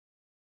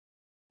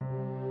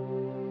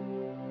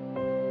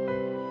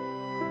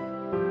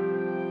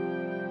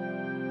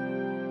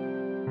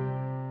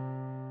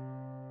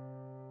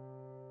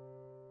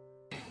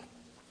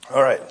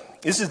All right,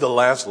 this is the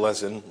last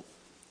lesson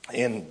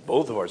in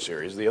both of our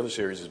series. The other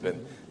series has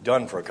been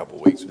done for a couple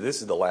of weeks, but this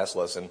is the last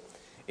lesson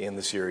in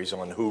the series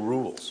on who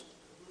rules.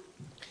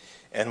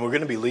 And we're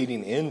going to be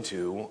leading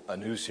into a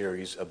new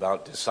series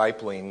about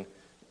discipling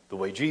the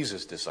way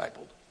Jesus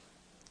discipled.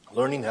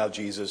 Learning how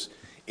Jesus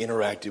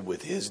interacted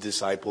with his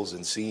disciples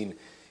and seeing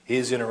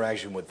his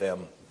interaction with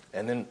them.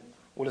 And then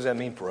what does that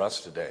mean for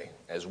us today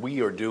as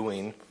we are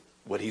doing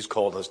what he's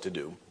called us to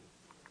do?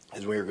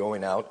 As we are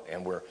going out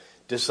and we're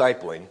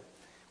discipling,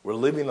 we're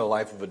living the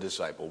life of a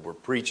disciple. We're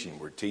preaching,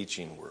 we're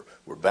teaching,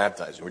 we're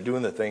baptizing. We're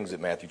doing the things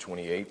that Matthew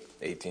 28,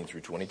 18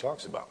 through 20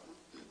 talks about.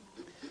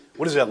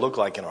 What does that look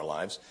like in our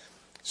lives?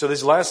 So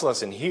this last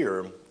lesson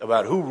here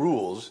about who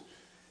rules,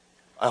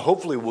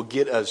 hopefully will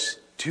get us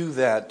to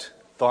that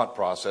thought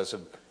process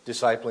of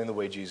discipling the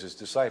way Jesus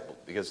discipled.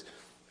 Because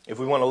if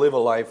we want to live a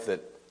life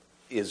that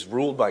is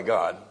ruled by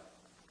God,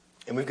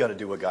 and we've got to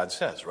do what God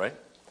says, right?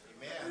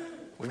 Amen.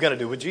 We've got to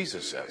do what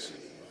Jesus says.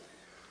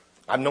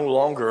 I'm no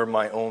longer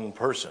my own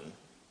person.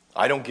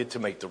 I don't get to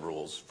make the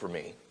rules for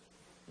me.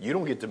 You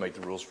don't get to make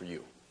the rules for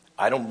you.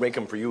 I don't make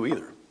them for you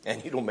either,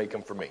 and you don't make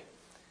them for me.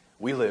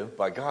 We live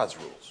by God's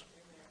rules.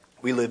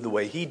 We live the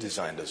way he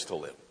designed us to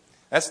live.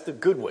 That's the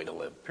good way to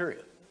live,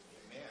 period.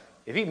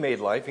 If he made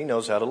life, he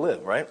knows how to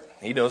live, right?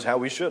 He knows how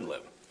we should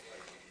live.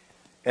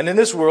 And in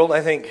this world, I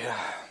think,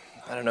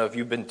 I don't know if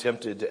you've been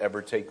tempted to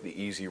ever take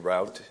the easy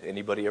route.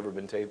 Anybody ever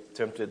been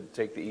tempted to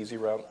take the easy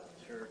route?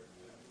 Sure.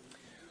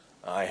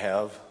 I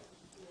have.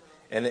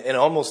 And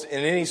almost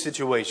in any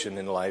situation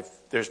in life,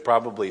 there's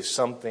probably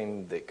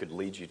something that could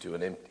lead you to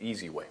an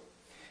easy way.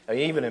 I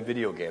mean, even in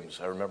video games,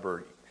 I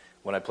remember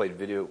when I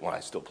played I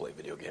still play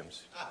video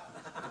games.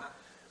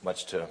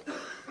 Much to,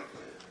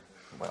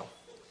 well,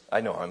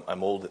 I know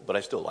I'm old, but I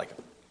still like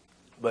them.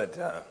 But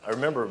I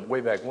remember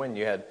way back when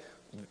you had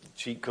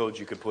cheat codes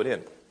you could put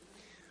in.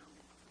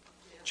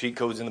 Cheat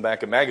codes in the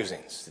back of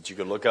magazines that you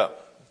could look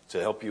up to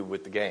help you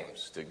with the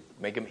games, to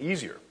make them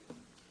easier.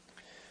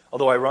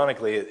 Although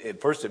ironically,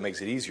 at first it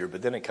makes it easier,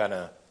 but then it kind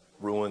of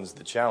ruins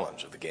the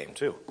challenge of the game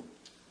too.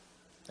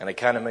 And it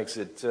kind of makes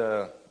it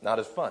not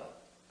as fun,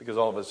 because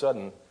all of a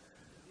sudden,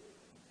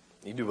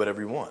 you do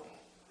whatever you want.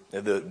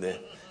 The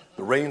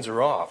reins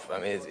are off. I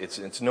mean,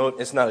 it's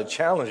not a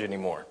challenge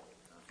anymore.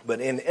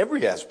 But in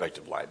every aspect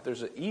of life,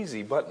 there's an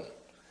easy button.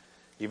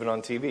 Even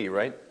on TV,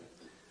 right?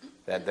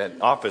 That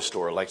office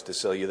store likes to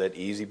sell you that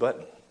easy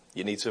button.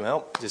 You need some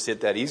help? Just hit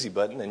that easy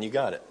button and you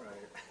got it.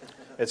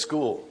 At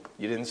school,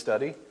 you didn't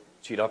study?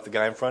 Cheat off the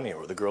guy in front of you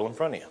or the girl in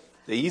front of you.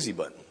 The easy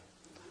button.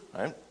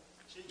 Right?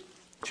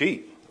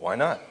 Cheat. Why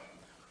not?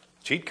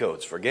 Cheat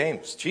codes for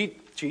games.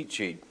 Cheat.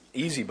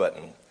 Easy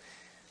button.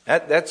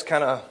 That's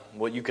kind of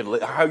what you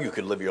could how you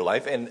could live your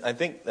life, and I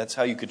think that's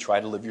how you could try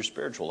to live your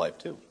spiritual life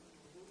too.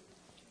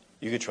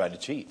 You could try to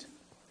cheat.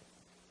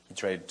 You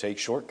try to take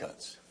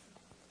shortcuts.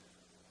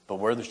 But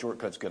where are the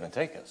shortcuts going to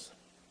take us?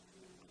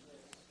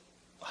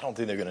 I don't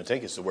think they're going to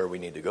take us to where we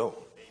need to go.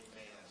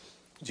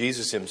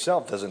 Jesus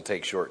himself doesn't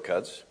take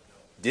shortcuts,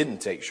 didn't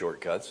take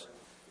shortcuts,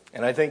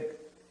 and I think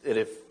that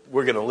if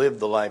we're going to live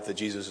the life that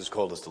Jesus has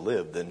called us to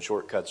live, then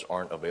shortcuts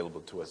aren't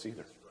available to us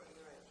either.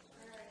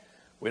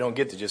 We don't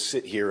get to just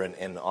sit here and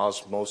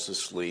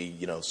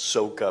osmosisly,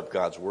 soak up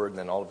God's word and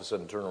then all of a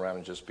sudden turn around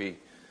and just be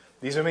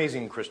these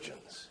amazing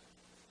Christians.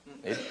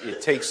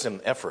 It takes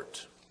some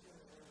effort.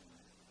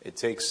 It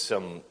takes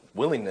some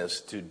willingness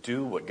to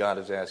do what God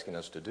is asking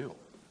us to do,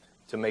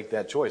 to make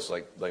that choice,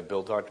 like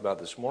Bill talked about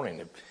this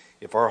morning.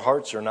 If our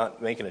hearts are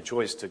not making a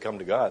choice to come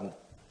to God,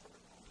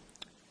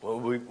 well,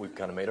 we've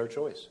kind of made our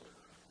choice.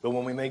 But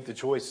when we make the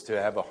choice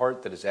to have a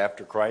heart that is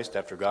after Christ,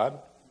 after God,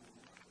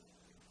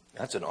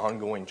 that's an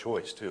ongoing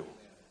choice too.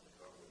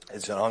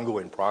 It's an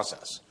ongoing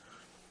process.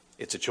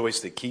 It's a choice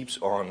that keeps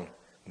on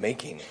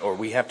making, or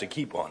we have to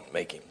keep on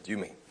making. Do you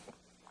mean?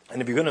 And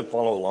if you're going to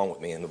follow along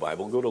with me in the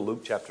Bible, go to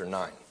Luke chapter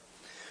 9.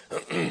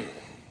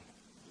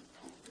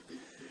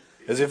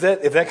 Because if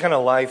that kind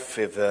of life,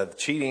 if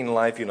cheating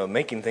life,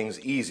 making things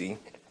easy,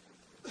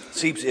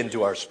 seeps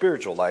into our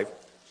spiritual life,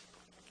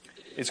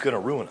 it's going to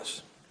ruin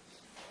us.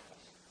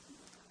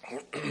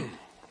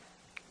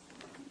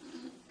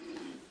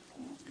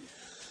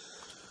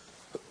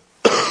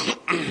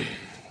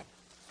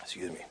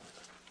 Excuse me.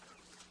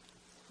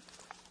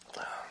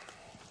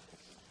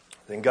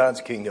 In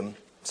God's kingdom,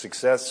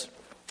 success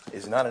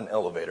is not an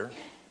elevator,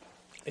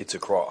 it's a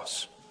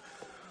cross.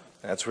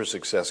 That's where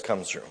success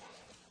comes through.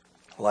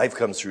 Life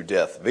comes through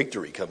death.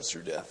 Victory comes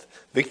through death.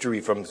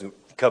 Victory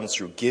comes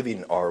through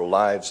giving our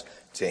lives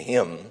to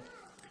him.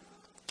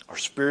 Our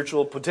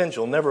spiritual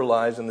potential never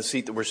lies in the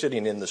seat that we're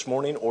sitting in this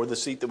morning or the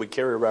seat that we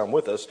carry around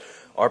with us.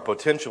 Our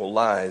potential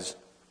lies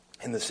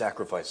in the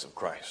sacrifice of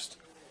Christ.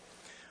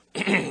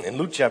 In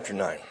Luke chapter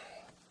 9,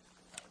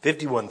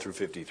 51 through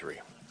 53.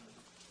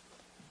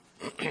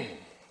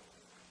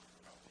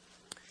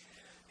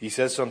 He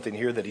says something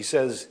here that he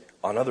says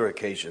on other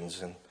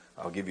occasions, and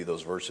I'll give you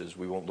those verses.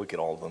 We won't look at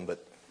all of them,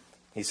 but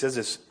he says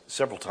this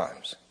several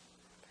times.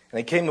 And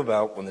it came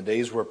about when the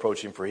days were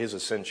approaching for his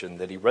ascension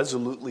that he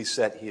resolutely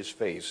set his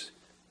face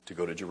to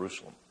go to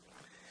Jerusalem.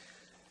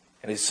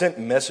 And he sent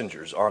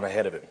messengers on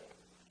ahead of him.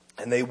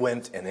 And they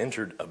went and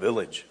entered a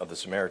village of the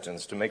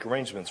Samaritans to make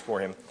arrangements for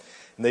him.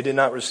 And they did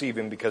not receive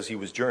him because he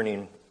was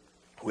journeying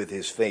with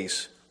his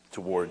face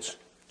towards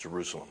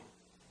Jerusalem.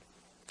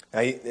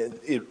 Now,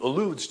 it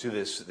alludes to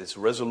this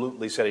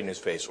resolutely setting his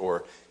face,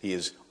 or he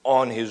is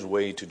on his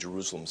way to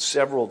Jerusalem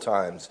several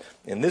times.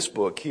 In this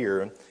book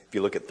here, if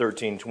you look at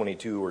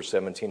 13:22 or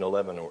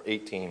 17:11 or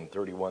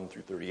 18:31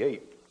 through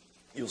 38,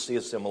 you'll see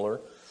a similar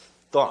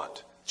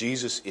thought.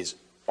 Jesus is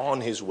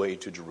on his way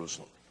to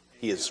Jerusalem.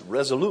 He has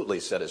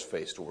resolutely set his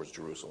face towards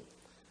Jerusalem.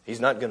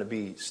 He's not going to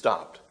be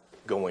stopped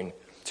going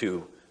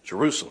to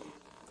Jerusalem.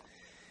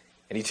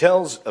 And he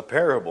tells a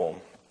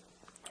parable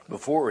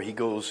before he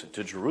goes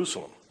to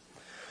Jerusalem.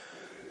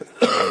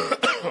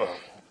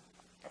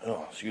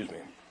 Oh, excuse me.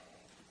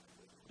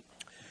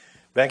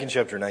 Back in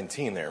chapter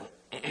 19 there,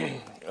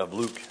 of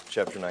Luke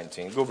chapter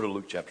 19. Go over to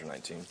Luke chapter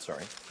 19,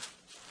 sorry.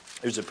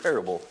 There's a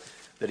parable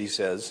that he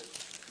says,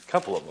 a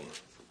couple of them,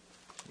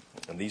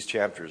 in these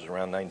chapters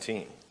around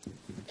 19,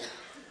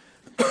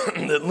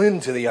 that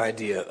lend to the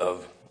idea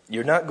of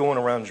you're not going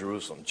around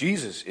Jerusalem.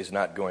 Jesus is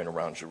not going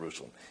around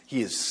Jerusalem.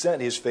 He has set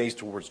his face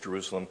towards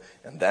Jerusalem,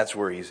 and that's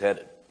where he's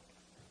headed.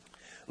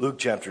 Luke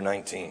chapter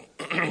 19.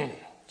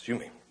 Excuse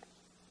me.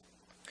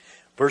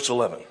 Verse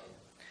 11.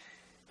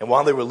 And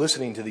while they were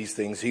listening to these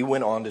things, he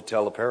went on to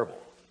tell a parable.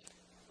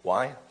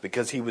 Why?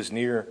 Because he was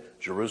near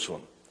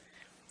Jerusalem.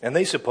 And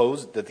they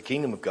supposed that the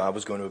kingdom of God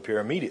was going to appear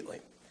immediately.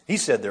 He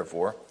said,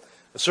 therefore,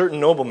 a certain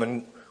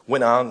nobleman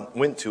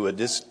went to a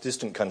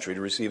distant country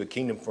to receive a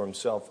kingdom for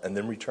himself and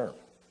then return.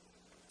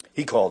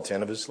 He called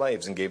 10 of his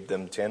slaves and gave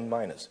them 10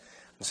 minas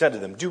and said to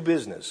them, do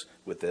business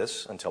with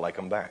this until I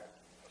come back.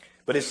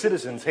 But his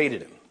citizens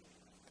hated him.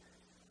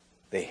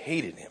 They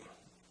hated him.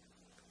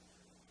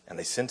 And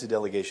they sent a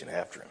delegation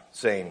after him,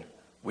 saying,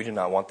 we do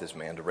not want this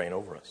man to reign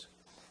over us.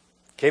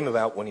 Came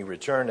about when he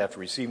returned after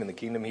receiving the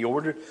kingdom, he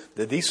ordered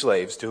that these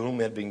slaves to whom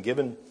had been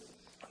given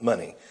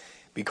money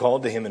be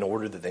called to him in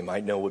order that they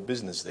might know what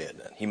business they had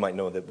done. He might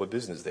know what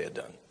business they had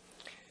done.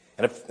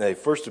 And if they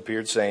first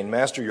appeared, saying,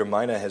 Master, your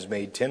mina has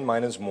made 10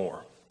 minas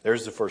more.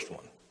 There's the first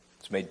one.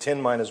 It's made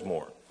 10 minas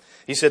more.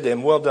 He said to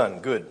him, well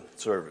done, good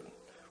servant,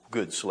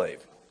 good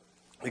slave.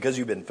 Because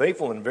you've been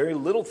faithful in very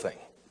little thing,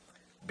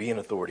 be in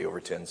authority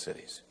over 10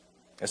 cities.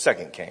 A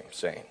second came,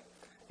 saying,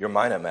 your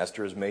mina,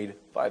 master, has made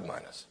 5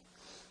 minas.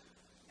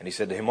 And he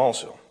said to him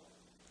also,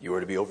 you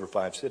are to be over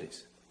 5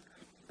 cities.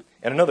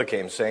 And another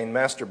came, saying,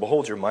 Master,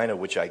 behold your mina,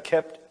 which I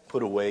kept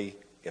put away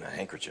in a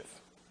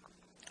handkerchief.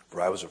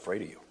 For I was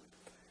afraid of you.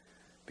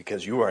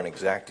 Because you are an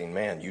exacting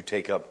man, you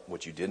take up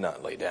what you did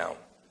not lay down,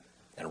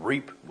 and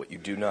reap what you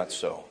do not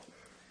sow.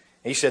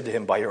 And he said to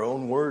him, by your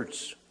own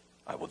words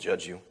I will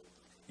judge you,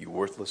 you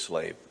worthless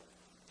slave.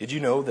 Did you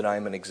know that I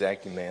am an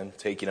exacting man,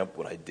 taking up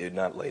what I did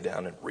not lay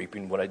down and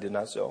reaping what I did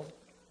not sow?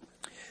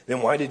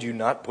 Then why did you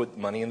not put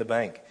money in the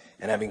bank?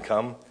 And having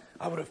come,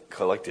 I would have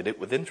collected it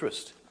with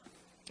interest.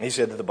 And he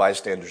said to the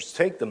bystanders,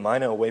 take the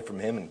mina away from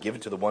him and give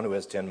it to the one who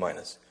has 10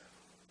 minas.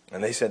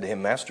 And they said to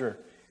him, Master,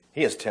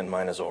 he has 10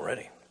 minas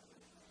already.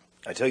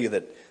 I tell you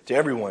that to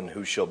everyone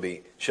who shall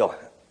be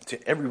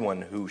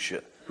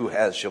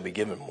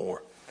given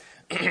more.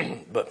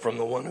 But from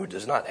the one who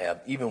does not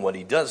have, even what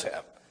he does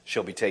have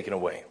shall be taken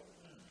away.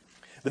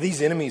 But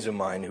these enemies of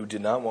mine who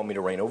did not want me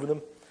to reign over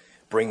them,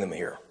 bring them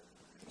here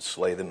and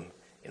slay them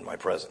in my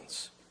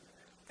presence.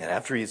 And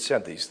after he had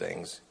said these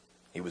things,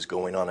 he was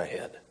going on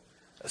ahead,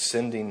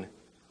 ascending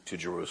to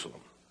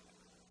Jerusalem.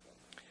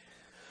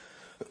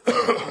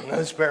 Now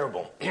this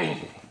parable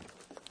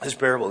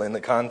in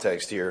the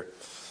context here,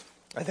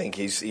 I think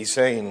he's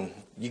saying,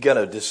 you got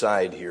to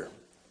decide here,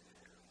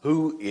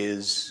 who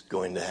is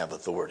going to have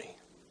authority?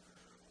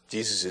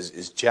 Jesus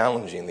is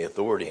challenging the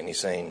authority, and he's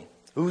saying,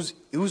 who's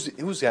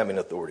having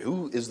authority?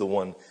 Who is the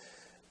one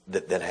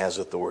that has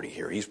authority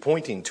here? He's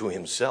pointing to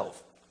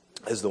himself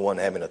as the one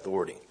having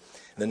authority.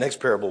 And the next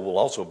parable will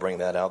also bring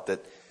that out,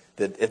 that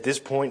at this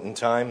point in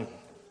time,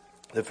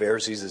 the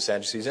Pharisees, the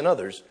Sadducees, and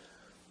others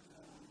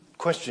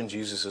question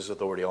Jesus'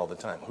 authority all the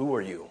time. Who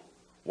are you?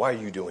 Why are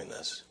you doing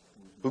this?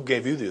 Who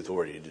gave you the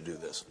authority to do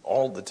this?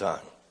 All the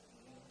time.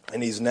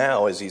 And he's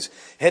now, as he's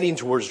heading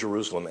towards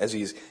Jerusalem, as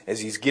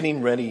he's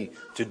getting ready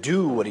to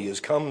do what he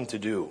has come to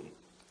do,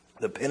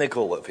 the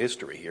pinnacle of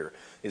history here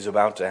is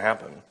about to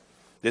happen.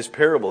 This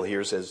parable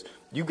here says,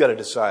 you've got to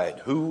decide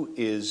who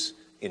is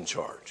in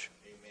charge.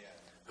 Amen.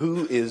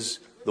 Who is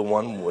the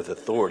one with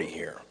authority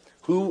here?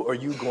 Who are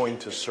you going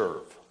to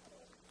serve?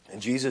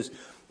 And Jesus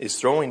is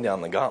throwing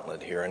down the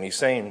gauntlet here, and he's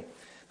saying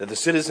that the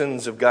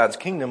citizens of God's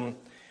kingdom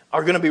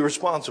are going to be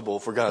responsible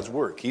for God's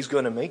work. He's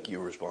going to make you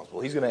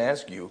responsible. He's going to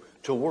ask you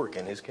to work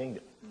in his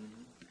kingdom.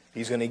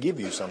 He's going to give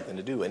you something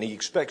to do, and he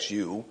expects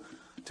you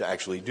to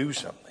actually do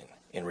something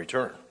in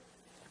return.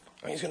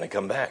 And he's going to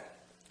come back,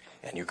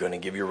 and you're going to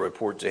give your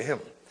report to him.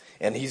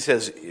 And he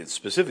says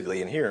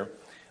specifically in here,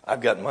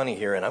 I've got money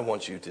here, and I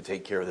want you to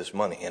take care of this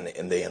money.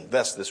 And they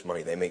invest this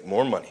money. They make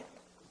more money.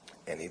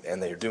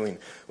 And they're doing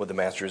what the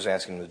master is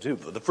asking them to do.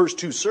 But the first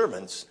 2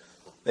 servants,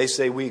 they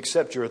say, we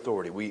accept your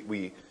authority.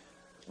 We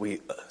we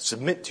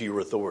submit to your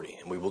authority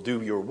and we will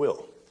do your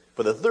will.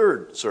 For the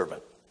third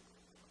servant,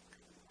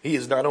 he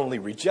is not only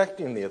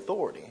rejecting the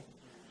authority,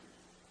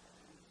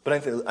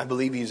 but I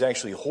believe he's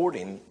actually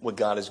hoarding what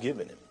God has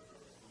given him.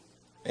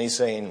 And he's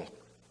saying,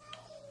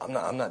 I'm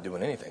not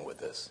doing anything with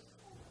this.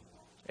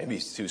 Maybe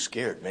he's too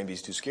scared. Maybe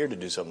he's too scared to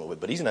do something with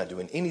it, but he's not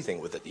doing anything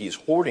with it. He's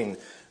hoarding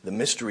the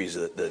mysteries,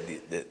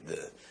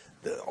 the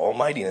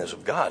almightiness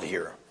of God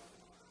here.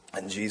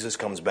 And Jesus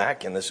comes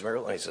back in this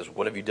parable and he says,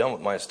 what have you done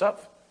with my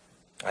stuff?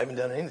 I haven't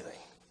done anything.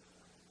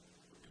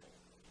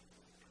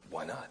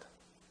 Why not?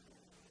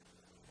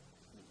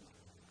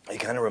 It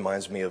kind of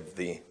reminds me of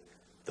the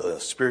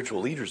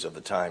spiritual leaders of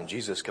the time.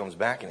 Jesus comes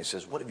back and he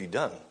says, what have you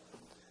done?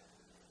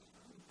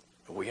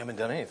 We haven't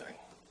done anything.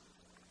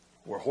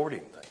 We're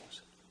hoarding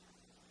things.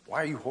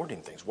 Why are you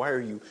hoarding things? Why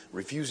are you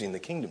refusing the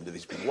kingdom to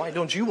these people? Why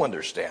don't you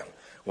understand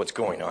what's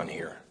going on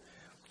here?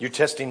 You're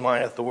testing my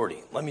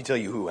authority. Let me tell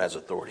you who has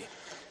authority.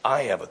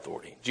 I have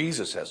authority.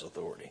 Jesus has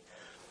authority.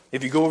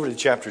 If you go over to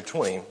chapter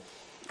 20,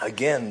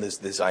 again,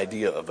 this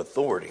idea of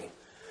authority,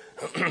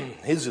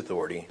 his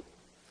authority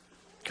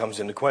comes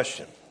into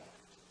question.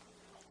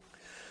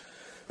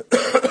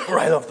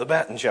 Right off the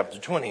bat in chapter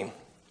 20,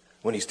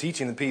 when he's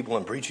teaching the people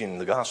and preaching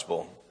the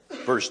gospel,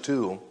 verse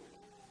 2,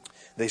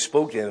 they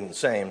spoke to him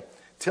saying,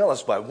 tell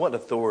us by what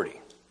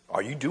authority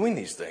are you doing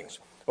these things?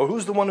 Or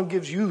who's the one who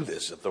gives you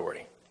this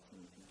authority?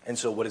 And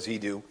so what does he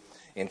do?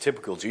 In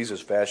typical Jesus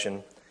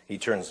fashion, he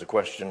turns the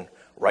question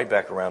right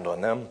back around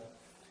on them.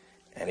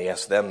 And he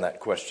asks them that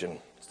question.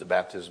 Is the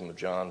baptism of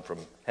John from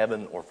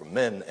heaven or from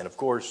men? And of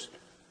course,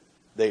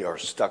 they are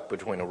stuck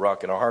between a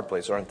rock and a hard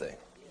place, aren't they?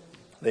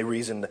 They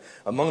reasoned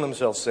among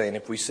themselves, saying,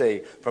 if we say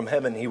from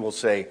heaven, he will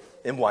say,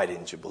 then why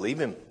didn't you believe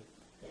him?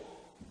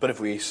 But if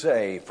we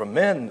say from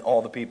men,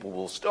 all the people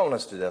will stone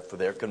us to death, for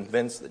they're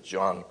convinced that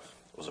John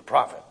was a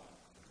prophet.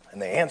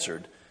 And they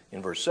answered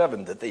in verse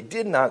 7 that they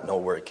did not know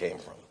where it came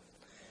from.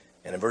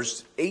 And in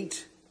verse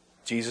 8,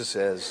 Jesus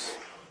says,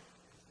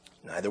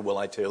 neither will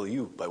I tell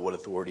you by what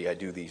authority I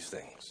do these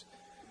things.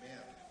 Amen.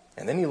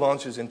 And then he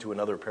launches into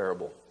another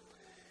parable.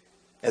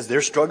 As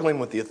they're struggling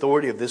with the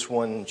authority of this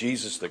one,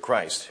 Jesus the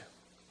Christ,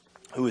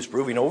 who is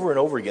proving over and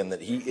over again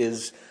that he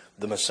is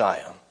the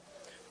Messiah.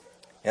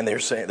 And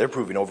they're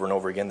proving over and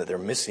over again that they're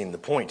missing the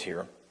point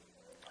here.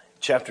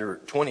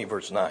 Chapter 20,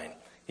 verse 9,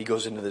 he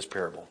goes into this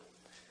parable.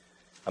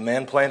 A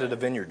man planted a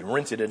vineyard and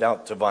rented it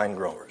out to vine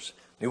growers.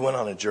 He went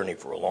on a journey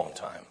for a long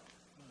time.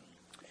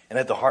 And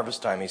at the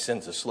harvest time, he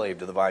sends a slave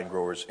to the vine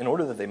growers in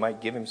order that they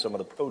might give him some of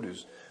the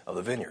produce of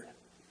the vineyard.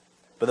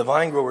 But the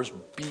vine growers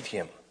beat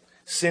him,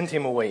 sent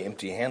him away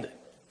empty-handed.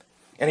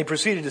 And he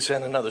proceeded to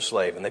send another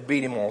slave, and they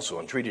beat him also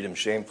and treated him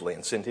shamefully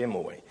and sent him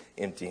away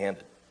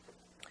empty-handed.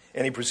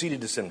 And he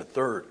proceeded to send a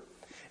third.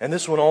 And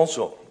this one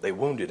also they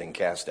wounded and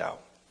cast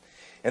out.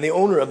 And the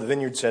owner of the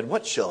vineyard said,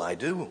 what shall I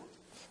do?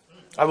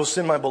 I will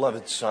send my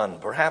beloved son.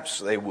 Perhaps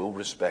they will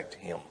respect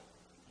him.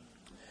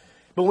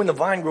 But when the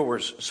vine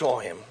growers saw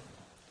him,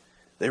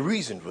 they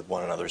reasoned with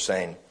one another,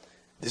 saying,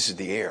 this is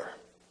the heir.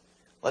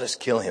 Let us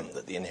kill him,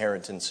 that the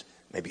inheritance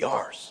may be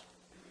ours.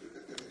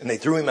 And they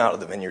threw him out of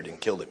the vineyard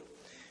and killed him.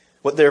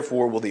 What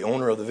therefore will the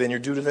owner of the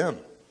vineyard do to them?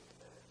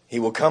 He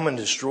will come and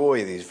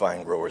destroy these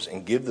vine growers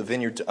and give the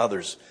vineyard to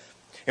others.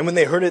 And when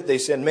they heard it, they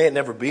said, may it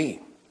never be.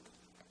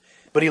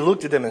 But he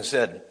looked at them and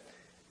said,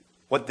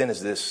 what then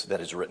is this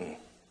that is written?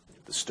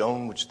 The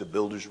stone which the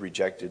builders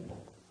rejected,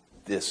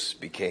 this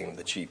became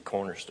the chief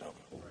cornerstone.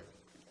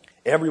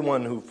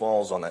 Everyone who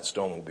falls on that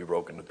stone will be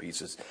broken to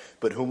pieces,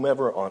 but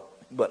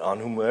on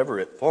whomever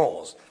it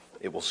falls,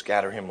 it will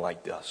scatter him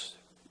like dust.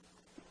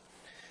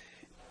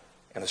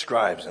 And the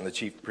scribes and the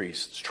chief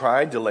priests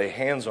tried to lay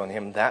hands on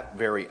him that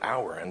very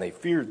hour, and they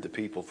feared the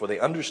people, for they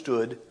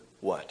understood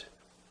what?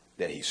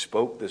 That he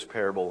spoke this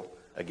parable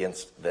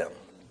against them.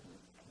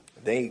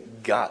 They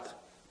got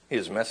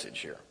his message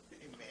here.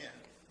 Amen.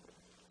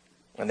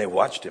 And they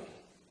watched him,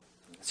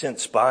 sent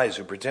spies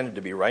who pretended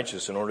to be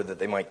righteous in order that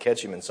they might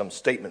catch him in some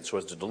statement so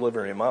as to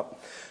deliver him up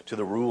to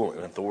the rule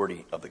and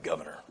authority of the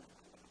governor.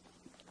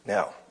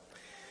 Now,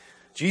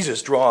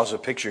 Jesus draws a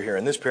picture here.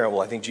 In this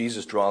parable, I think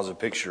Jesus draws a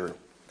picture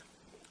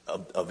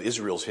of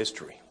Israel's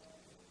history.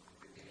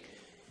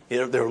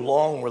 Their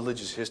long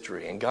religious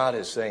history. And God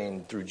is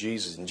saying through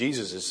Jesus, and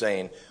Jesus is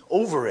saying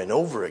over and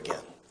over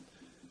again,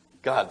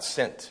 God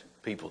sent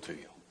people to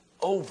you.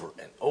 Over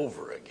and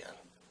over again.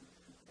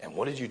 And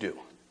what did you do?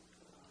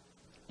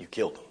 You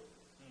killed them.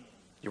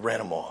 You ran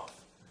them off.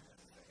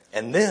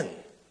 And then,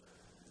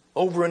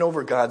 over and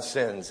over God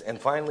sends. And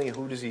finally,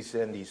 who does he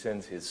send? He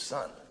sends his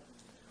son.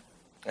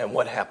 And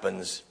what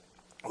happens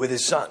with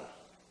his son?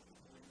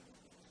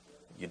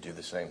 You do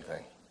the same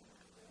thing.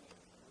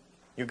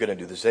 You're going to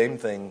do the same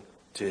thing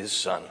to his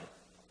son.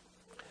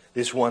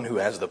 This one who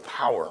has the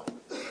power,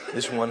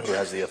 this one who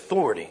has the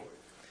authority,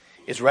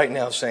 is right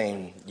now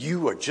saying,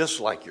 you are just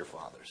like your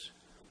fathers.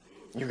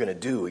 You're going to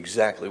do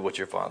exactly what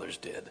your fathers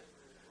did.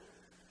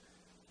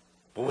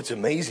 But what's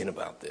amazing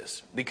about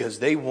this, because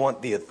they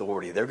want the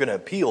authority, they're going to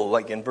appeal,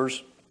 like in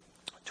verse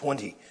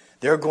 20,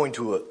 they're going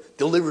to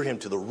deliver him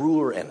to the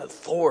ruler and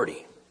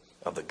authority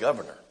of the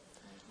governor.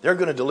 They're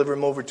going to deliver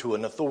him over to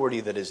an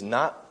authority that is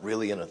not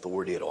really an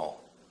authority at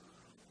all.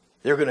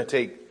 They're going to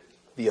take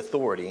the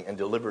authority and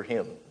deliver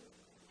him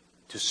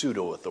to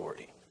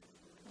pseudo-authority.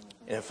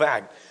 And in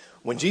fact,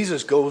 when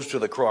Jesus goes to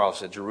the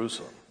cross at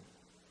Jerusalem,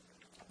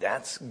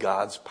 that's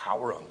God's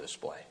power on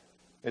display,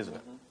 isn't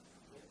it?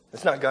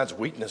 It's not God's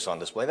weakness on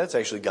display. That's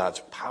actually God's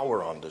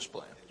power on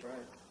display.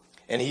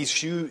 And he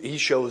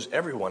shows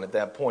everyone at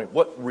that point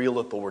what real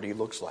authority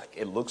looks like.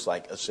 It looks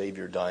like a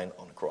Savior dying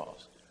on the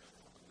cross.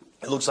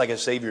 It looks like a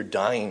Savior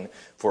dying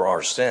for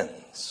our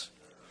sins.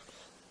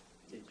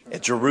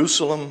 At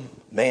Jerusalem,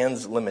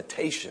 man's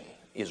limitation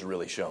is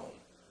really shown,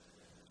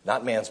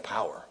 not man's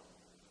power.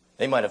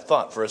 They might have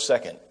thought for a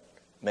second,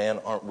 man,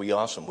 aren't we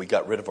awesome? We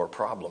got rid of our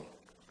problem.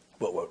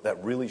 But what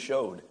that really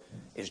showed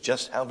is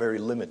just how very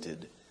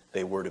limited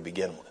they were to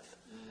begin with.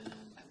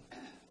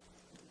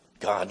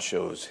 God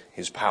shows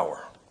his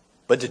power.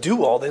 But to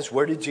do all this,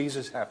 where did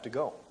Jesus have to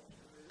go?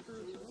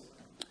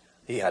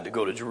 He had to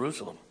go to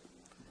Jerusalem.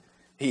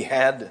 He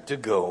had to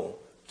go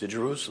to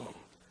Jerusalem.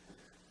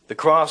 The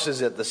cross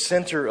is at the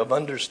center of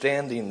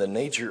understanding the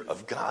nature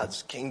of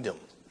God's kingdom.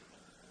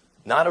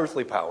 Not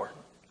earthly power.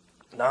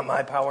 Not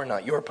my power,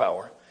 not your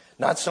power.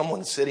 Not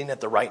someone sitting at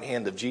the right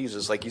hand of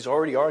Jesus. Like he's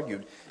already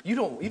argued, you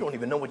don't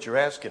even know what you're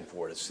asking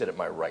for to sit at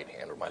my right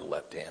hand or my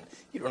left hand.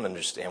 You don't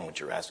understand what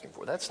you're asking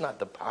for. That's not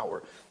the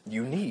power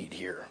you need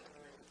here.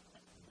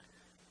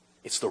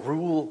 It's the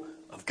rule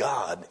of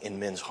God in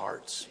men's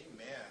hearts.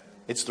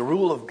 It's the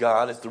rule of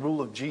God, it's the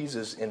rule of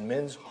Jesus in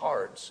men's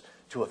hearts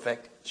to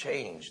effect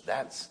change.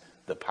 That's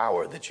the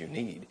power that you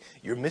need.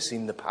 You're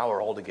missing the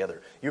power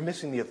altogether. You're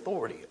missing the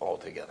authority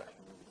altogether.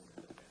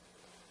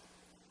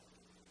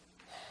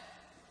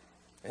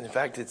 And in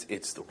fact,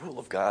 it's the rule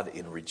of God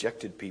in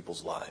rejected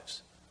people's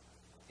lives,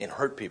 in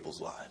hurt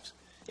people's lives,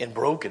 in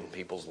broken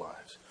people's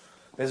lives.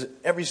 Because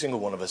every single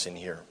one of us in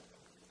here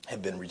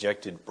have been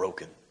rejected,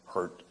 broken,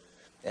 hurt.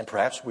 And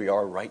perhaps we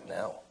are right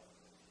now,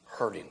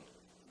 hurting,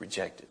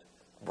 rejected,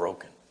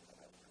 broken.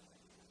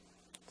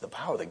 The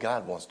power that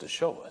God wants to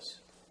show us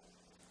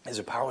is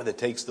a power that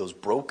takes those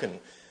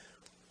broken,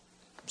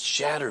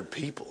 shattered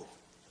people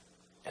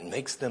and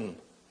makes them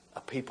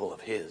a people of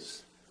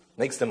his.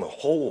 Makes them a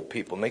whole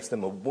people, makes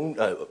them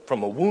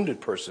from a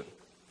wounded person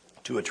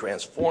to a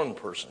transformed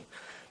person.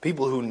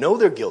 People who know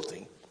they're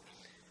guilty,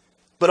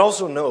 but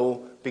also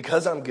know,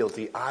 because I'm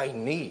guilty, I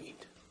need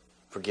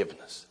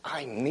forgiveness.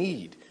 I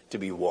need to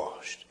be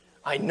washed.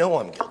 I know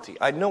I'm guilty.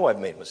 I know I've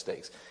made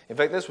mistakes. In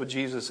fact, that's what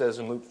Jesus says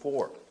in Luke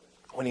 4.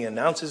 When he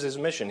announces his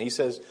mission, he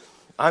says,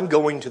 I'm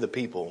going to the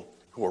people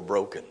who are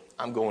broken.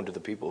 I'm going to the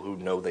people who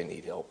know they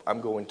need help.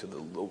 I'm going to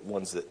the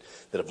ones that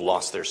have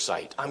lost their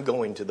sight. I'm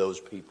going to those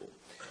people.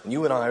 And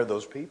you and I are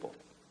those people.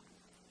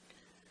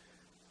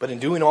 But in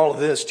doing all of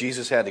this,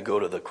 Jesus had to go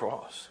to the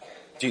cross.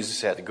 Jesus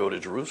had to go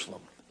to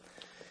Jerusalem.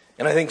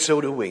 And I think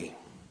so do we.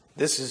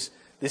 This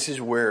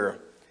is where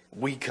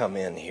we come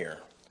in here.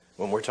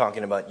 When we're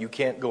talking about you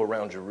can't go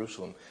around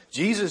Jerusalem.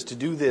 Jesus, to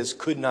do this,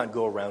 could not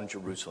go around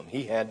Jerusalem.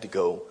 He had to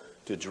go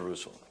to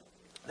Jerusalem.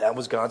 That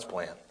was God's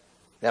plan.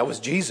 That was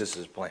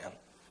Jesus' plan.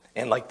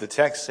 And like the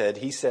text said,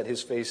 he set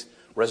his face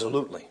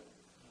resolutely.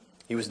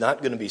 He was not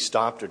going to be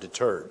stopped or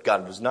deterred.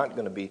 God was not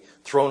going to be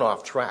thrown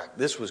off track.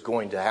 This was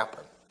going to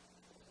happen.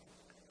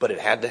 But it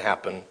had to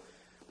happen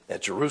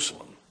at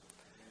Jerusalem.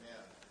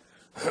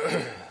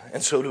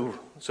 And so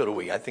do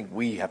we. I think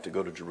we have to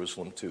go to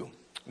Jerusalem too,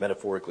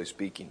 metaphorically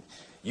speaking.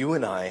 You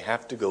and I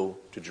have to go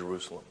to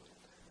Jerusalem.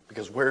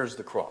 Because where's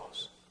the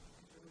cross?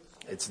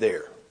 It's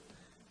there.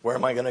 Where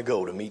am I going to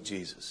go to meet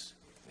Jesus?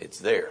 It's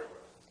there.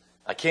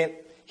 I can't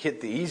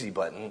hit the easy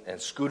button and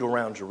scoot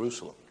around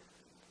Jerusalem.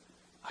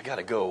 I got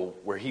to go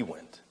where he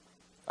went.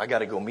 I got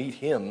to go meet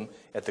him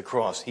at the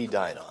cross he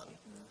died on.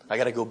 I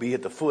got to go be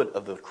at the foot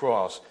of the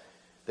cross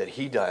that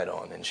he died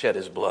on and shed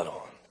his blood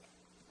on.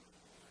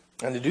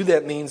 And to do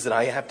that means that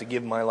I have to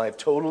give my life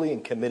totally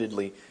and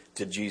committedly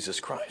to Jesus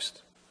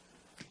Christ.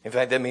 In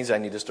fact, that means I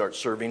need to start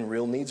serving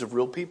real needs of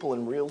real people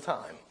in real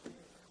time.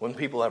 When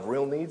people have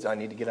real needs, I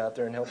need to get out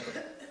there and help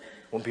them.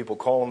 When people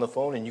call on the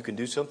phone and you can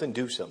do something,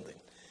 do something.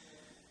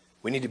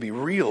 We need to be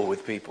real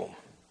with people.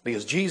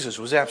 Because Jesus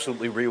was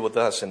absolutely real with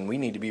us, and we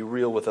need to be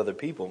real with other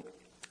people.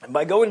 And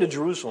by going to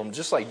Jerusalem,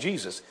 just like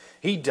Jesus,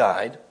 he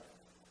died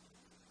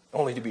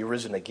only to be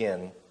risen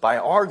again. By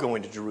our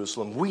going to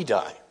Jerusalem, we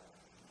die.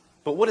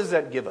 But what does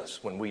that give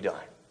us when we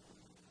die?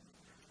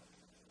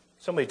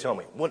 Somebody tell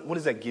me, what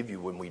does that give you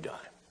when we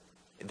die?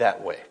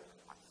 That way.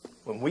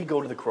 When we go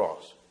to the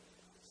cross.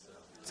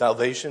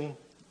 Salvation,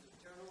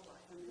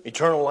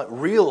 eternal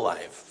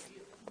life,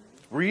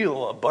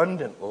 real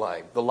abundant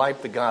life, the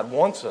life that God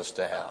wants us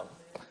to have.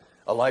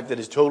 A life that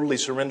is totally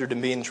surrendered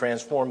and being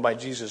transformed by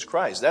Jesus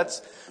Christ.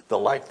 That's the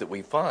life that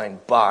we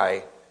find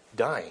by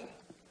dying.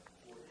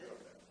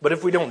 But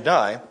if we don't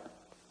die,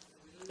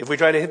 if we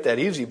try to hit that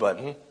easy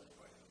button,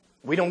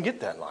 we don't get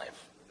that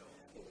life.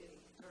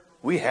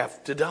 We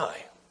have to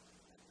die.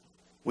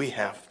 We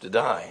have to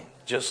die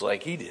just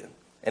like he did.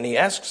 And he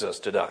asks us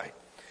to die.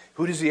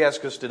 Who does he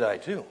ask us to die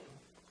to?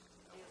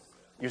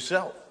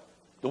 Yourself.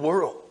 the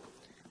world.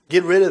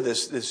 Get rid of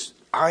this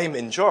I'm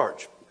in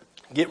charge.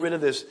 Get rid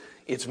of this,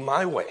 it's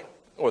my way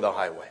or the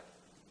highway.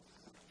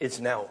 It's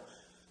now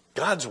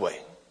God's way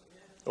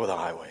or the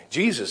highway.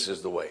 Jesus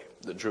is the way,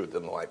 the truth,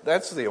 and the life.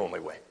 That's the only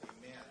way.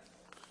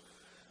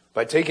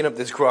 By taking up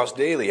this cross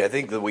daily, I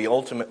think that we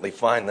ultimately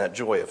find that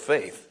joy of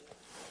faith.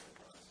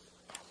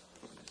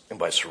 And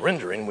by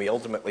surrendering, we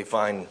ultimately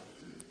find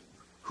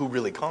who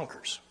really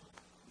conquers.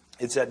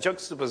 It's that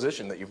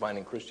juxtaposition that you find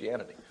in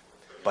Christianity.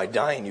 By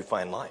dying, you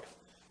find life.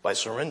 By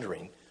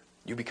surrendering,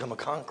 you become a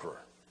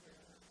conqueror.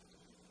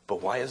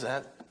 But why is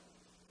that?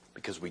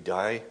 Because we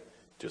die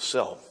to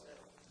self.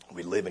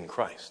 We live in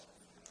Christ.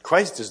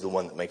 Christ is the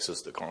one that makes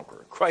us the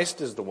conqueror. Christ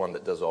is the one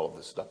that does all of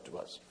this stuff to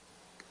us.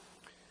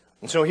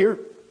 And so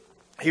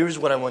here's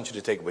what I want you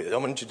to take away. I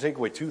want you to take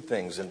away two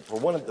things. And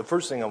the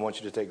first thing I want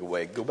you to take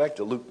away, go back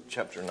to Luke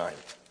chapter 9.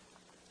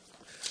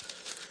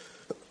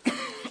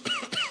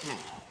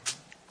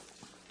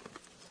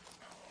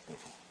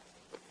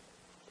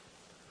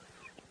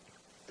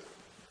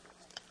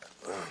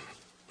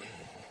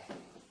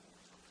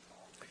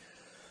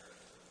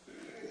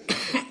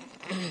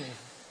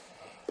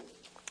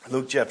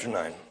 Luke chapter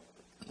 9.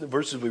 The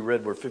verses we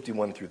read were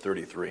 51 through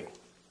 33.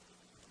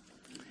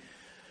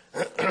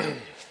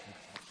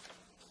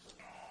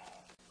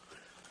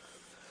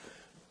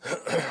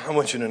 I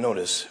want you to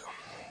notice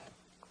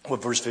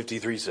what verse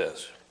 53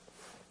 says.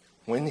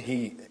 When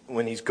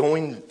he's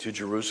going to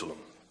Jerusalem,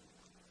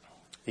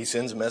 he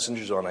sends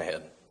messengers on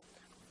ahead.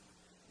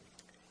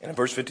 And in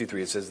verse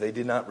 53 it says, they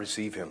did not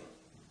receive him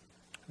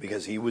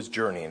because he was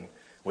journeying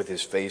with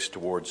his face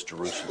towards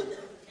Jerusalem.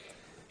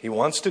 He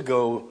wants to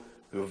go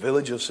to a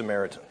village of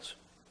Samaritans.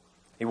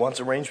 He wants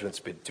arrangements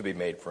to be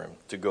made for him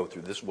to go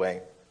through this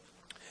way.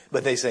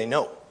 But they say,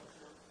 no,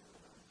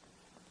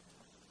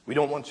 we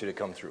don't want you to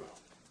come through.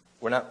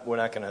 We're not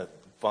going to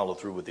follow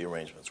through with the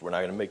arrangements. We're not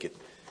going to make it.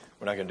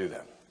 We're not going to do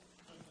that.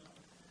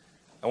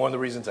 And one of the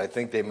reasons I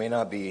think they may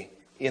not be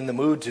in the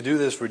mood to do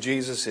this for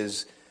Jesus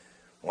is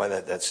why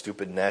that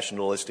stupid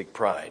nationalistic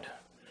pride.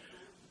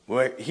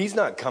 Where he's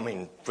not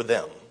coming for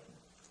them.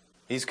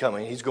 He's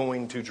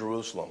going to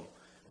Jerusalem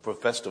for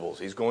festivals.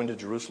 He's going to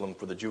Jerusalem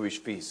for the Jewish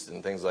feasts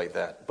and things like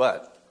that.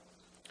 But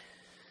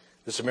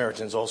the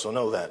Samaritans also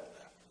know that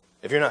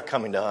if you're not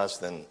coming to us,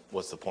 then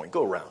what's the point?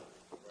 Go around.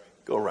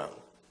 Go around.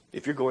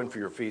 If you're going for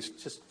your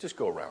feast, just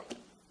go around.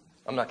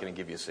 I'm not going to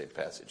give you a safe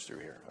passage through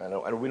here.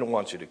 We don't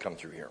want you to come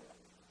through here.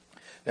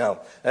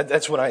 Now,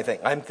 that's what I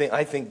think.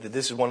 I think that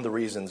this is one of the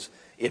reasons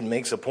it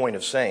makes a point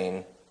of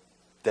saying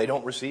they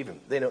don't receive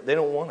him. They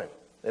don't want him.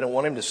 They don't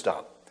want him to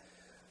stop.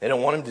 They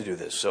don't want him to do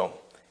this. So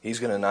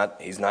he's not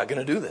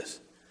going to do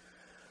this.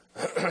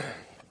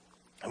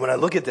 And when I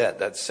look at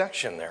that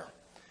section there,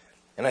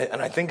 and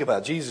I think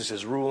about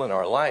Jesus' rule in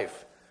our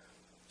life,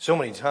 so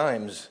many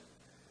times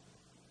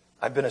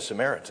I've been a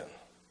Samaritan.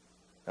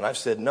 And I've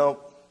said, no,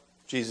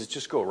 Jesus,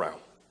 just go around.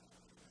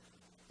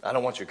 I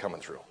don't want you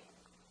coming through.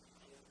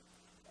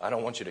 I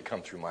don't want you to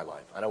come through my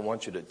life. I don't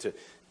want you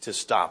to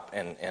stop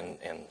and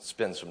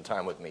spend some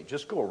time with me.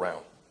 Just go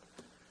around.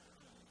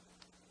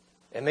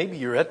 And maybe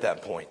you're at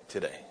that point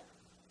today.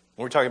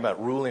 We're talking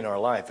about ruling our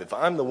life. If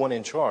I'm the one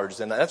in charge,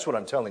 then that's what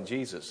I'm telling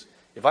Jesus.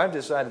 If I've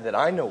decided that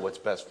I know what's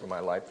best for my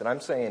life, then I'm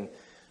saying,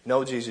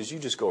 no, Jesus, you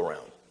just go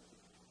around.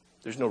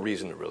 There's no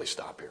reason to really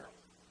stop here.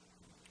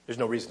 There's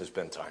no reason to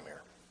spend time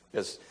here.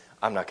 Because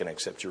I'm not going to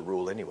accept your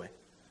rule anyway.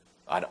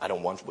 I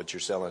don't want what you're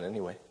selling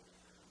anyway.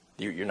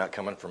 You're not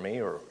coming for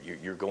me, or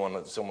you're going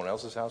to someone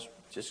else's house.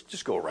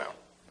 Just go around.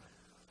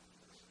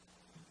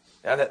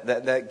 Now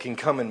that can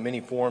come in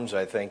many forms,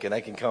 I think, and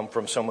that can come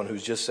from someone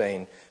who's just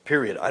saying,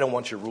 period, I don't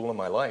want your rule in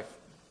my life.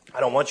 I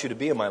don't want you to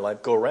be in my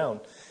life. Go around.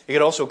 It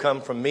could also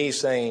come from me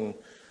saying,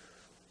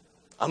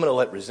 I'm going to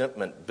let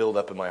resentment build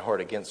up in my heart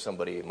against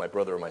somebody, my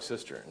brother or my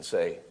sister, and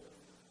say,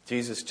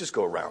 Jesus, just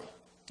go around.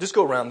 Just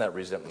go around that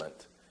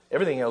resentment.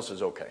 Everything else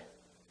is okay.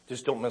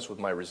 Just don't mess with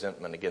my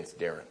resentment against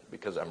Darren,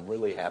 because I'm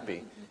really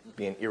happy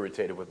being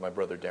irritated with my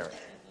brother Darren.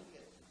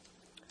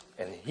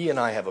 And he and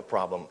I have a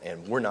problem,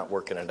 and we're not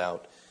working it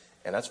out,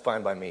 and that's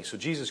fine by me. So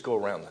Jesus, go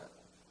around that.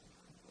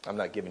 I'm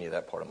not giving you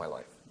that part of my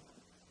life.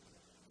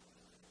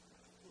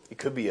 It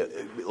could be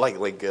like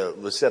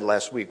was said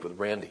last week with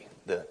Randy,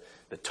 the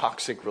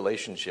toxic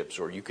relationships,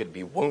 or you could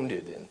be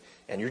wounded,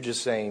 and you're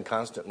just saying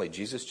constantly,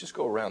 Jesus, just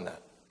go around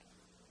that.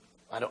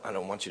 I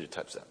don't want you to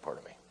touch that part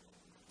of me.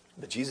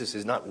 But Jesus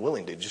is not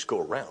willing to just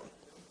go around.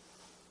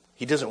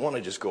 He doesn't want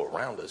to just go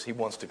around us. He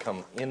wants to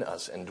come in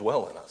us and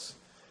dwell in us.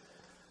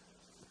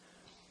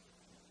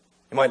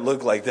 It might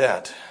look like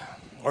that,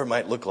 or it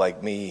might look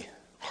like me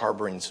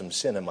harboring some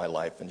sin in my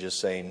life and just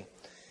saying,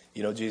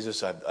 you know,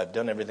 Jesus, I've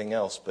done everything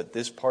else, but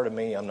this part of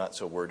me I'm not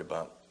so worried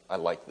about. I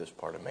like this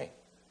part of me.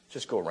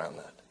 Just go around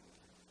that.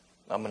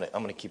 I'm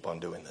gonna keep on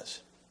doing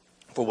this.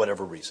 For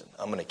whatever reason,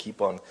 I'm going to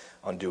keep on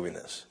doing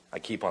this. I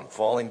keep on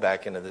falling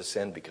back into this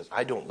sin because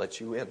I don't let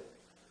you in.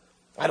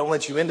 I don't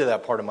let you into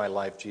that part of my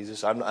life,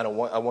 Jesus. I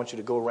want you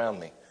to go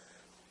around me.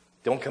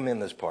 Don't come in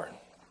this part.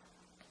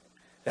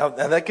 Now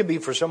that could be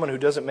for someone who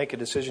doesn't make a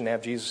decision to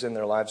have Jesus in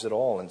their lives at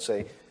all and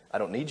say, I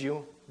don't need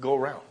you, go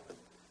around.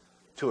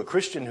 To a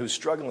Christian who's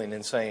struggling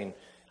and saying,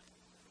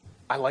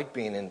 I like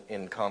being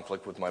in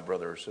conflict with my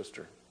brother or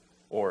sister.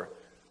 Or,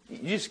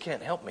 you just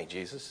can't help me,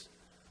 Jesus.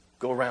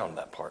 Go around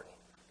that part.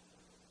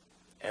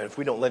 And if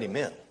we don't let him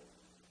in,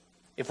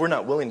 if we're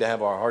not willing to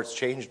have our hearts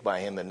changed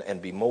by him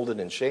and be molded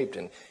and shaped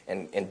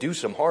and do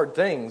some hard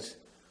things,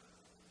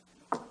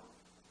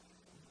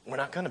 we're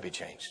not going to be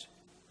changed.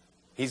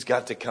 He's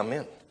got to come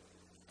in.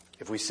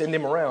 If we send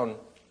him around,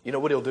 you know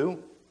what he'll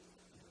do?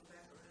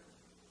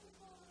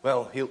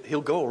 Well,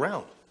 he'll go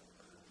around.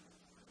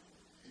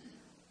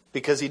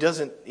 Because he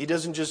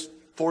doesn't just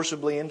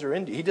forcibly enter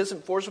into. He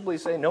doesn't forcibly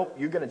say, nope,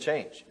 you're going to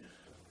change.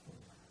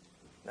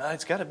 No,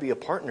 it's got to be a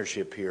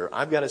partnership here.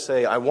 I've got to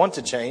say, I want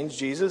to change,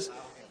 Jesus.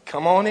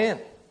 Come on in.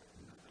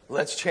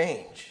 Let's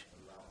change.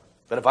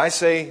 But if I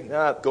say,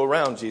 nah, go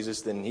around,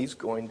 Jesus, then he's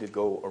going to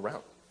go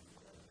around.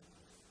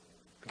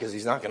 Because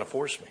he's not going to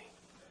force me.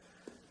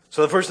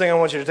 So the first thing I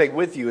want you to take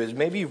with you is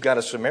maybe you've got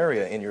a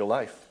Samaria in your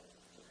life.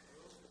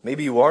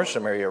 Maybe you are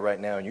Samaria right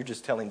now and you're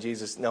just telling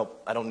Jesus, no,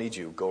 I don't need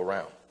you, go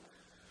around.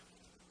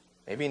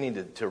 Maybe you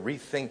need to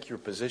rethink your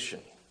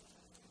position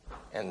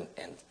and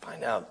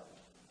find out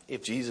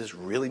if Jesus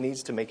really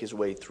needs to make his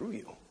way through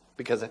you.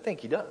 Because I think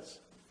he does.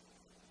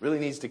 Really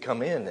needs to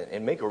come in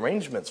and make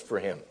arrangements for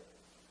him.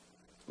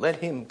 Let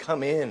him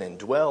come in and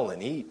dwell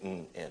and eat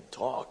and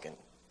talk and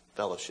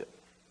fellowship.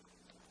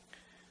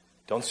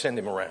 Don't send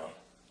him around.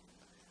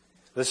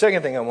 The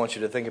second thing I want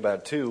you to think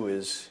about too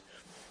is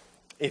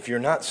if you're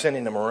not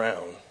sending him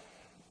around,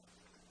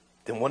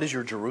 then what is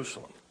your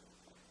Jerusalem?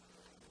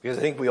 Because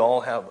I think we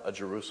all have a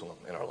Jerusalem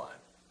in our life.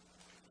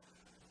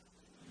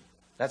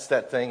 That's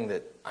that thing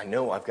that I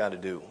know I've got to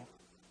do,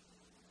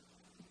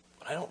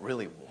 but I don't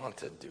really want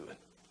to do it.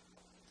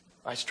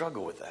 I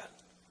struggle with that.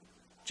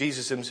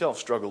 Jesus himself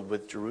struggled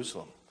with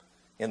Jerusalem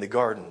in the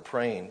garden,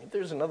 praying, if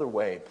there's another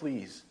way,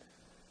 please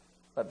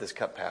let this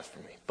cup pass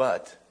from me.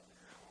 But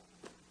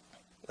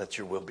let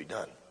your will be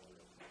done.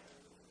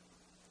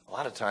 A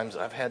lot of times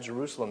I've had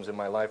Jerusalems in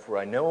my life where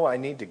I know I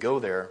need to go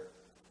there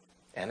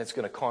and it's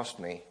going to cost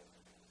me,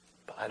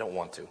 but I don't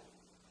want to.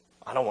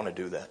 I don't want to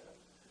do that.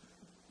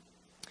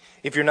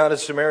 If you're not a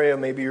Samaria,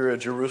 maybe you're a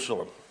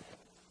Jerusalem.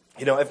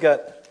 You know, I've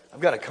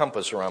got a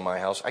compass around my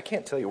house. I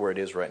can't tell you where it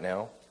is right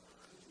now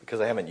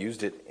because I haven't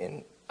used it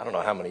in I don't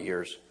know how many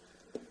years.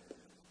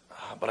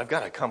 But I've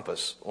got a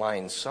compass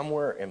lying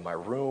somewhere in my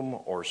room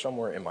or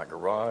somewhere in my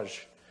garage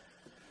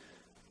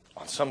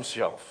on some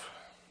shelf.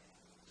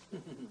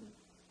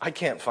 I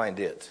can't find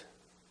it.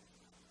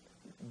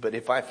 But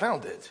if I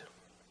found it,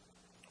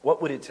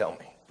 what would it tell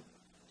me?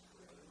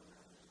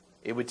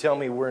 It would tell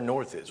me where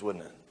north is,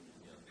 wouldn't it?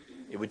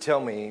 It would tell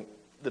me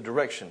the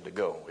direction to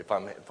go. If I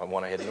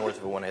want to head north,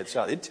 if I want to head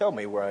south, it'd tell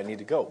me where I need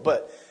to go.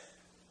 But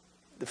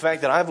the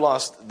fact that I've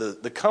lost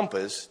the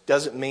compass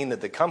doesn't mean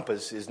that the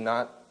compass is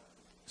not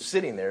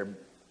sitting there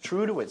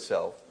true to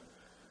itself.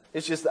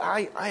 It's just that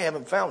I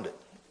haven't found it.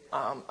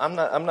 I'm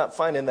not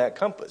finding that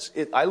compass.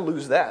 I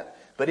lose that,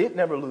 but it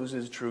never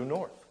loses true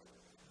north.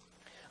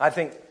 I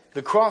think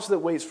the cross that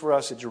waits for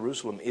us at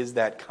Jerusalem is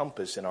that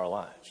compass in our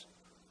lives.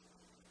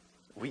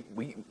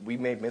 We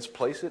may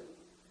misplace it,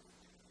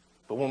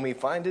 but when we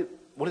find it,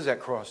 what is that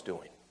cross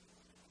doing?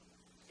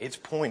 It's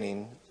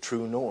pointing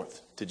true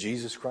north to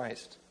Jesus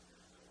Christ.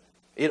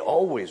 It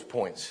always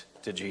points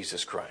to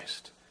Jesus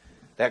Christ.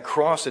 That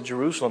cross at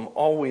Jerusalem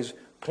always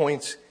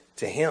points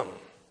to him.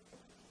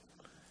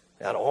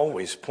 That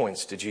always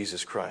points to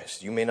Jesus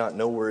Christ. You may not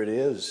know where it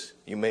is.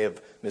 You may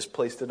have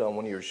misplaced it on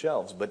one of your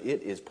shelves, but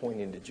it is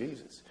pointing to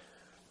Jesus.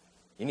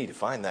 You need to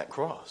find that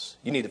cross.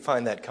 You need to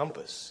find that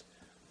compass.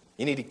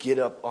 You need to get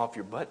up off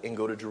your butt and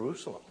go to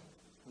Jerusalem.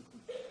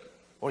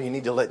 Or you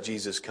need to let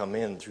Jesus come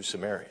in through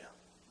Samaria.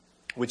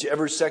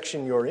 Whichever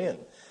section you're in,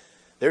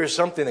 there is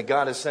something that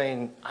God is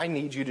saying, I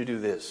need you to do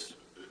this.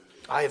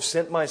 I have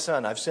sent my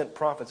son. I've sent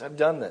prophets. I've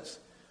done this.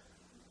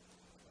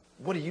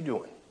 What are you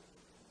doing?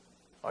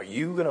 Are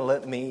you going to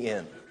let me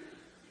in?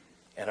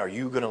 And are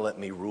you going to let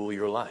me rule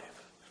your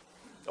life?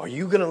 Are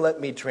you going to let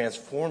me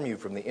transform you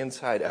from the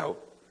inside out?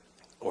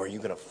 Or are you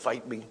going to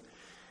fight me,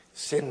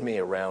 send me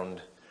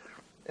around,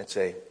 and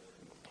say,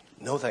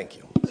 no, thank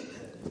you.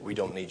 We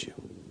don't need you.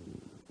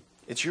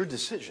 It's your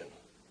decision.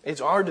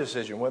 It's our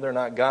decision whether or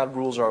not God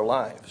rules our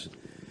lives.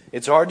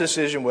 It's our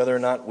decision whether or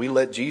not we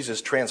let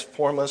Jesus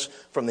transform us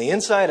from the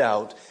inside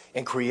out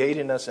and create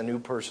in us a new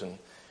person.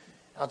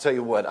 I'll tell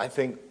you what, I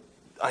think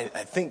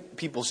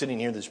people sitting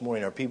here this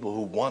morning are people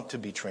who want to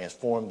be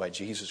transformed by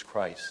Jesus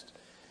Christ,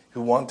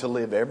 who want to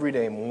live every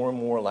day more and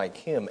more like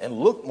him and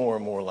look more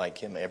and more like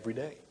him every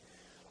day.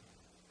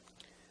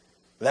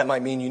 That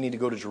might mean you need to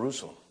go to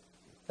Jerusalem.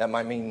 That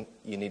might mean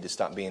you need to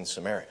stop being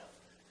Samaria.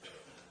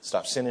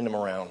 Stop sending him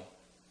around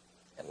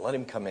and let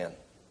him come in.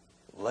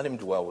 Let him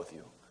dwell with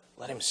you.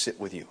 Let him sit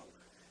with you.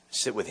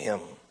 Sit with him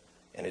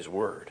and his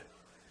word.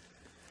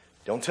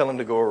 Don't tell him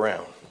to go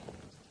around.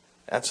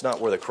 That's not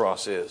where the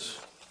cross is.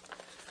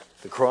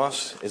 The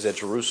cross is at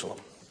Jerusalem.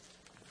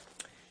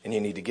 And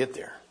you need to get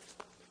there.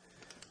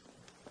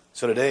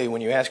 So today,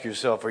 when you ask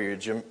yourself, are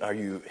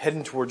you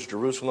heading towards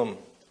Jerusalem,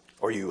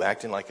 or are you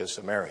acting like a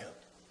Samaria?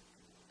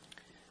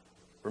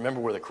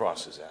 Remember where the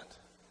cross is at.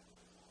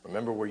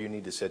 Remember where you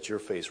need to set your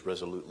face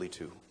resolutely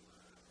to.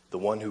 The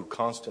one who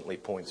constantly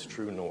points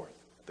true north,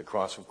 the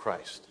cross of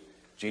Christ,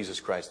 Jesus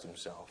Christ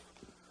himself.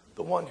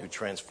 The one who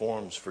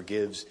transforms,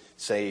 forgives,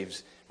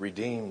 saves,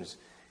 redeems,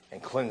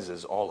 and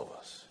cleanses all of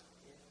us.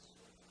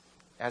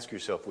 Ask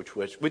yourself,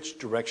 which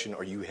direction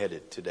are you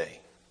headed today?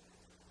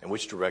 And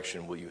which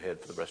direction will you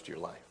head for the rest of your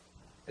life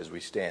as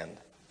we stand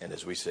and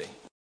as we sing?